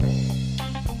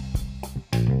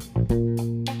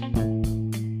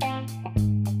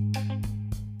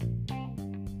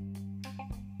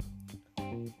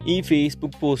ഈ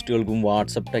Facebook പോസ്റ്റുകൾക്കും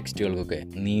WhatsApp ടെക്സ്റ്റുകൾക്കൊക്കെ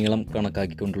നീളം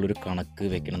കണക്കാക്കിക്കൊണ്ടുള്ളൊരു കണക്ക്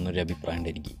വെക്കണം എന്നൊരു അഭിപ്രായം ഉണ്ട്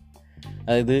എനിക്ക്.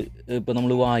 അതായത് ഇപ്പോൾ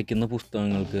നമ്മൾ വായിക്കുന്ന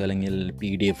പുസ്തകങ്ങൾക്ക് അല്ലെങ്കിൽ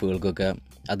PDF-കൾക്കൊക്കെ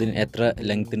അതിന് എത്ര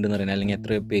ലെങ്ത് ഉണ്ടെന്ന് പറയുന്നത് അല്ലെങ്കിൽ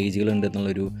എത്ര പേജുകളുണ്ട്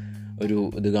എന്നുള്ളൊരു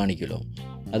ഇത് കാണിക്കുമല്ലോ.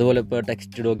 അതുപോലെ ഇപ്പോൾ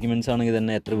ടെക്സ്റ്റ് ഡോക്യുമെൻറ്റ്സ് ആണെങ്കിൽ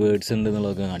തന്നെ എത്ര വേർഡ്സ് ഉണ്ട്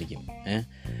എന്നുള്ളതൊക്കെ കാണിക്കും.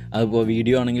 അതിപ്പോൾ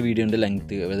വീഡിയോ ആണെങ്കിൽ വീഡിയോൻ്റെ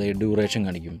ലെങ്ത്ത്, അതായത് ഡ്യൂറേഷൻ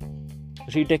കാണിക്കും.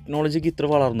 പക്ഷേ ഈ ടെക്നോളജിക്ക് ഇത്ര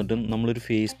വളർന്നിട്ടും നമ്മളൊരു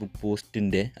ഫേസ്ബുക്ക്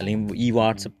പോസ്റ്റിൻ്റെ അല്ലെങ്കിൽ ഈ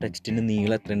വാട്സപ്പ് ടെക്സ്റ്റിൻ്റെ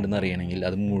നീളം എത്ര ഉണ്ടെന്ന് അറിയണമെങ്കിൽ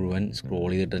അത് മുഴുവൻ സ്ക്രോൾ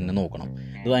ചെയ്തിട്ട് തന്നെ നോക്കണം.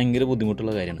 ഇത് ഭയങ്കര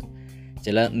ബുദ്ധിമുട്ടുള്ള കാര്യമാണ്.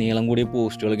 ചില നീളം കൂടിയ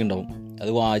പോസ്റ്റുകളൊക്കെ ഉണ്ടാവും,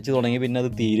 അത് വായിച്ച് തുടങ്ങി പിന്നെ അത്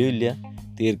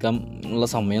തീർക്കാൻ ഉള്ള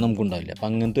സമയം നമുക്കുണ്ടാവില്ല. അപ്പം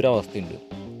അങ്ങനത്തെ ഒരു അവസ്ഥയുണ്ട്.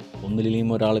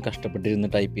 ഒന്നിലെങ്കിലും ഒരാൾ കഷ്ടപ്പെട്ടിരുന്ന്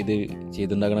ടൈപ്പ്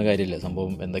ചെയ്തുണ്ടാക്കുന്ന കാര്യമില്ല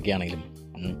സംഭവം എന്തൊക്കെയാണെങ്കിലും.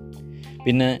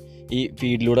 പിന്നെ ഈ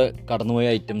ഫീഡിലൂടെ കടന്നുപോയ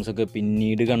ഐറ്റംസൊക്കെ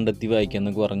പിന്നീട് കണ്ടെത്തി വായിക്കുക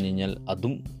എന്നൊക്കെ പറഞ്ഞു കഴിഞ്ഞാൽ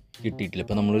അതും കിട്ടിയിട്ടില്ല.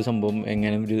 ഇപ്പോൾ നമ്മളൊരു സംഭവം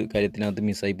എങ്ങനെ ഒരു കാര്യത്തിനകത്ത്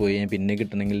മിസ്സായി പോയി കഴിഞ്ഞാൽ പിന്നെ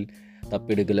കിട്ടണമെങ്കിൽ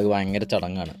തപ്പിയെടുക്കലൊക്കെ ഭയങ്കര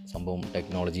ചടങ്ങാണ്. സംഭവം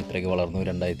ടെക്നോളജി ഇത്രയൊക്കെ വളർന്നു.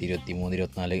 2023,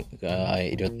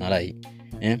 24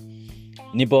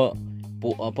 ഇനിയിപ്പോൾ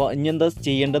ഇനി എന്താ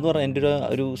ചെയ്യേണ്ടതെന്ന് പറഞ്ഞാൽ എൻ്റെ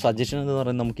ഒരു സജഷൻ എന്ന്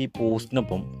പറയുന്നത്, നമുക്ക്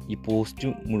ഈ പോസ്റ്റ്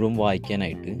മുഴുവൻ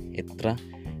വായിക്കാനായിട്ട് എത്ര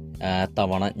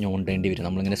തവണ ഞോണ്ടേണ്ടി വരും.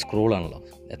 നമ്മളിങ്ങനെ സ്ക്രോളാണല്ലോ,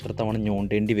 എത്ര തവണ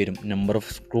ഞോണ്ടേണ്ടി വരും, നമ്പർ ഓഫ്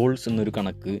സ്ക്രോൾസ് എന്നൊരു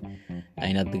കണക്ക്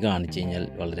അതിനകത്ത് കാണിച്ചു കഴിഞ്ഞാൽ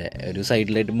വളരെ ഒരു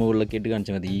സൈഡിലായിട്ട് മുകളിലൊക്കെ ആയിട്ട്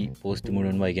കാണിച്ചാൽ മതി. ഈ പോസ്റ്റ്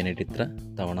മുഴുവൻ വായിക്കാനായിട്ട് ഇത്ര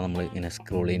തവണ നമ്മൾ ഇങ്ങനെ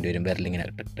സ്ക്രോൾ ചെയ്യേണ്ടി വരും, വിരലിങ്ങനെ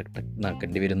ടക്ക് ടക്ക് ടക്ക്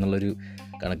നാക്കേണ്ടി വരും എന്നുള്ളൊരു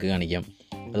കണക്ക് കാണിക്കാം.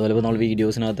 അതുപോലെ ഇപ്പോൾ നമ്മൾ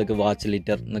വീഡിയോസിനകത്തൊക്കെ വാച്ച്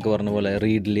ലിറ്റർ എന്നൊക്കെ പറഞ്ഞ പോലെ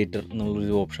റീഡ് ലിറ്റർ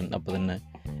എന്നുള്ളൊരു ഓപ്ഷൻ അപ്പോൾ തന്നെ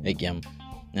വയ്ക്കാം.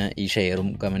 ഈ ഷെയറും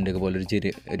കമൻറ്റൊക്കെ പോലെ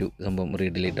ഒരു സംഭവം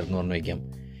റീഡ് ലിറ്റർ എന്ന് പറഞ്ഞ് വയ്ക്കാം.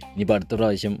 ഇനിയിപ്പോൾ അടുത്ത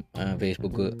പ്രാവശ്യം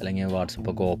ഫേസ്ബുക്ക് അല്ലെങ്കിൽ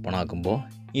വാട്സപ്പൊക്കെ ഓപ്പൺ ആക്കുമ്പോൾ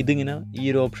ഇതിങ്ങനെ ഈ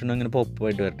ഒരു ഓപ്ഷൻ അങ്ങനെ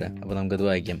പോപ്പായിട്ട് വരട്ടെ. അപ്പോൾ നമുക്കത്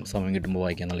വായിക്കാം, സമയം കിട്ടുമ്പോൾ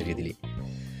വായിക്കാം എന്നുള്ള രീതിയിൽ.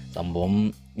 സംഭവം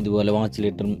ഇതുപോലെ വാച്ച്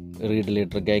ലിറ്ററും റീഡ്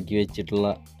ലിറ്ററൊക്കെ ആക്കി വെച്ചിട്ടുള്ള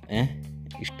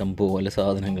ഇഷ്ടം പോലെ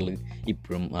സാധനങ്ങൾ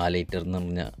ഇപ്പോഴും ആ ലിറ്റർ എന്ന്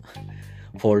പറഞ്ഞ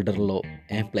ഫോൾഡറിലോ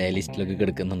പ്ലേ ലിസ്റ്റിലൊക്കെ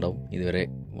കിടക്കുന്നുണ്ടാവും. ഇതുവരെ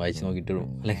വായിച്ച് നോക്കിയിട്ടും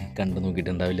അല്ലെങ്കിൽ കണ്ടു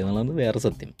നോക്കിയിട്ടുണ്ടാവില്ല എന്നുള്ളത് വേറെ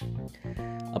സത്യം.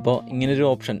 അപ്പോൾ ഇങ്ങനൊരു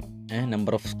ഓപ്ഷൻ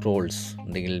നമ്പർ ഓഫ് സ്ക്രോൾസ്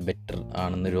ഉണ്ടെങ്കിൽ ബെറ്റർ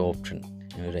ആണെന്നൊരു ഓപ്ഷൻ,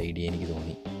 ഒരു ഐഡിയ എനിക്ക്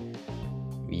തോന്നി,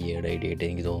 വിയേഡ് ഐഡിയ ആയിട്ട്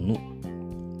എനിക്ക് തോന്നുന്നു.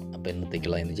 അപ്പോൾ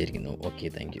എന്നത്തേക്കുള്ള എന്ന് വിചാരിക്കുന്നു. Okay,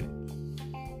 thank U.